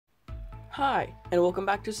Hi, and welcome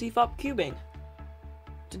back to Cfop Cubing.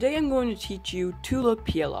 Today I'm going to teach you 2-look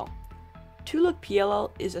PLL. 2-look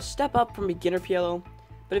PLL is a step up from beginner PLL,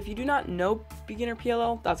 but if you do not know beginner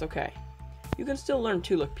PLL, that's okay. You can still learn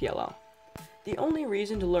 2-look PLL. The only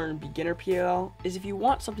reason to learn beginner PLL is if you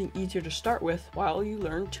want something easier to start with while you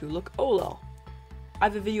learn 2-look OLL. I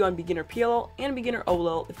have a video on beginner PLL and beginner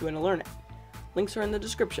OLL if you want to learn it. Links are in the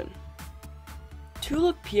description.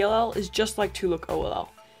 2-look PLL is just like 2-look OLL.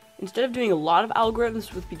 Instead of doing a lot of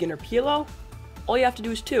algorithms with beginner PLL, all you have to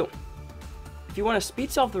do is 2. If you want to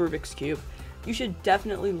speed solve the Rubik's Cube, you should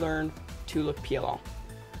definitely learn 2-look PLL.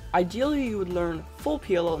 Ideally, you would learn full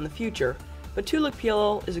PLL in the future, but 2-look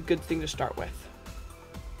PLL is a good thing to start with.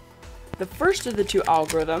 The first of the 2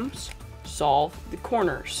 algorithms solve the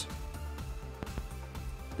corners.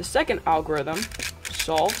 The second algorithm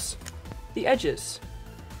solves the edges.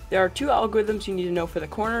 There are 2 algorithms you need to know for the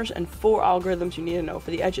corners and 4 algorithms you need to know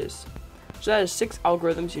for the edges. So that is 6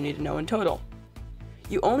 algorithms you need to know in total.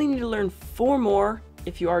 You only need to learn 4 more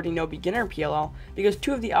if you already know beginner PLL, because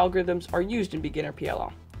 2 of the algorithms are used in beginner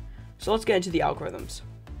PLL. So let's get into the algorithms.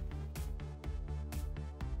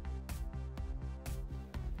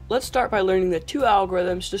 Let's start by learning the 2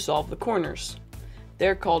 algorithms to solve the corners.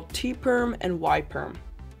 They're called T-perm and Y-perm.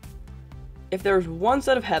 If there's one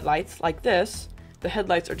set of headlights, like this, the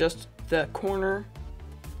headlights are just the corner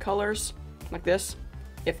colors, like this.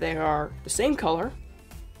 If they are the same color,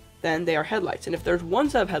 then they are headlights. And if there's one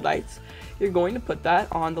set of headlights, you're going to put that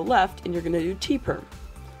on the left and you're going to do T-perm.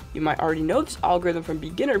 You might already know this algorithm from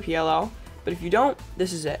beginner PLL, but if you don't,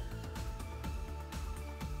 this is it.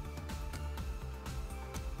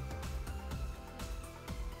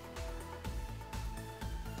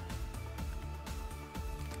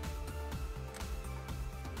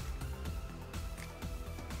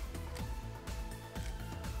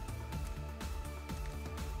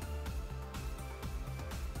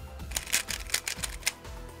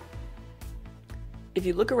 If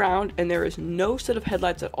you look around and there is no set of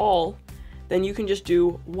headlights at all, then you can just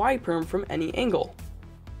do Y-perm from any angle.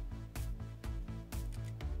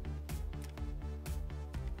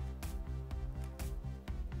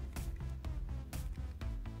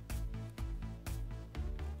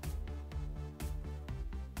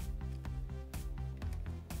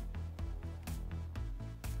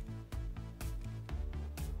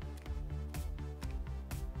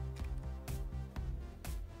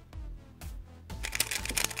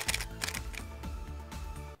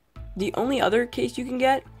 The only other case you can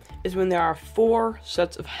get is when there are 4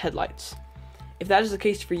 sets of headlights. If that is the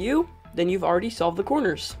case for you, then you've already solved the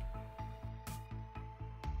corners.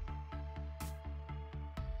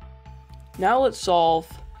 Now let's solve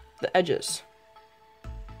the edges.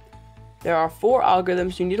 There are 4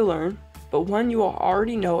 algorithms you need to learn, but one you will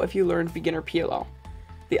already know if you learned beginner PLL.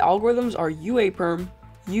 The algorithms are UA-perm,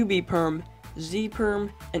 UB-perm,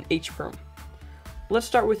 Z-perm, and H-perm. Let's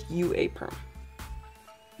start with UA-perm.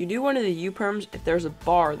 You do one of the U-perms if there's a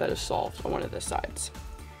bar that is solved on one of the sides.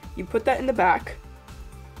 You put that in the back,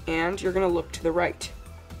 and you're going to look to the right.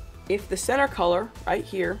 If the center color, right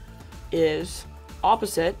here, is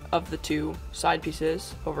opposite of the 2 side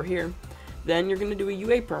pieces over here, then you're going to do a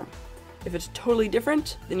UA-perm. If it's totally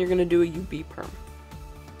different, then you're going to do a UB-perm.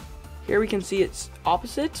 Here we can see it's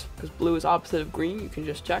opposite, because blue is opposite of green, you can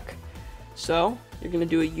just check. So, you're going to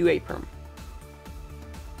do a UA-perm.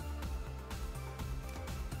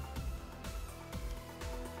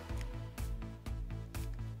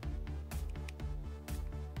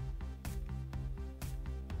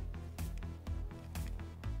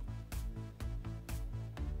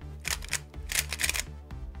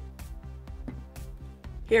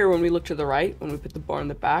 Here, when we look to the right, when we put the bar in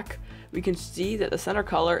the back, we can see that the center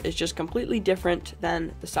color is just completely different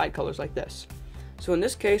than the side colors like this. So in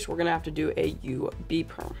this case, we're going to have to do a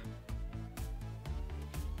UB-perm.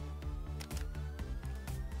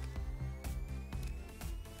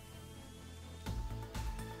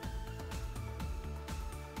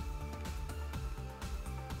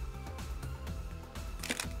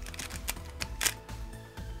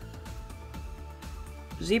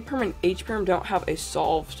 Z-perm and H-perm don't have a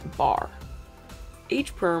solved bar.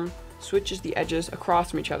 H-perm switches the edges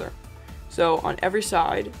across from each other. So on every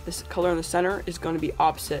side, this color in the center is going to be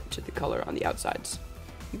opposite to the color on the outsides.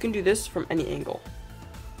 You can do this from any angle.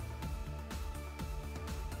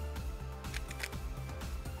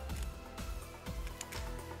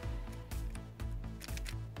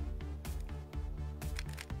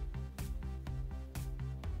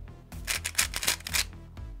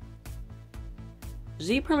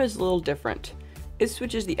 Z-perm is a little different. It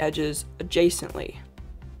switches the edges adjacently.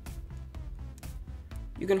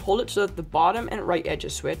 You can hold it so that the bottom and right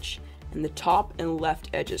edges switch, and the top and left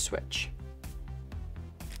edges switch.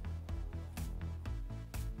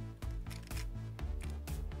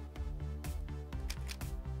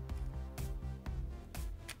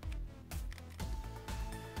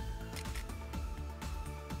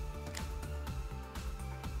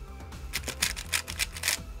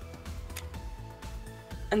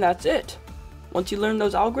 And that's it. Once you learn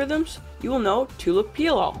those algorithms, you will know 2-look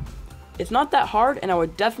PLL. It's not that hard, and I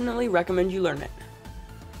would definitely recommend you learn it.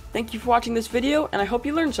 Thank you for watching this video, and I hope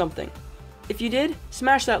you learned something. If you did,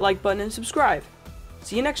 smash that like button and subscribe.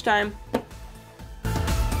 See you next time.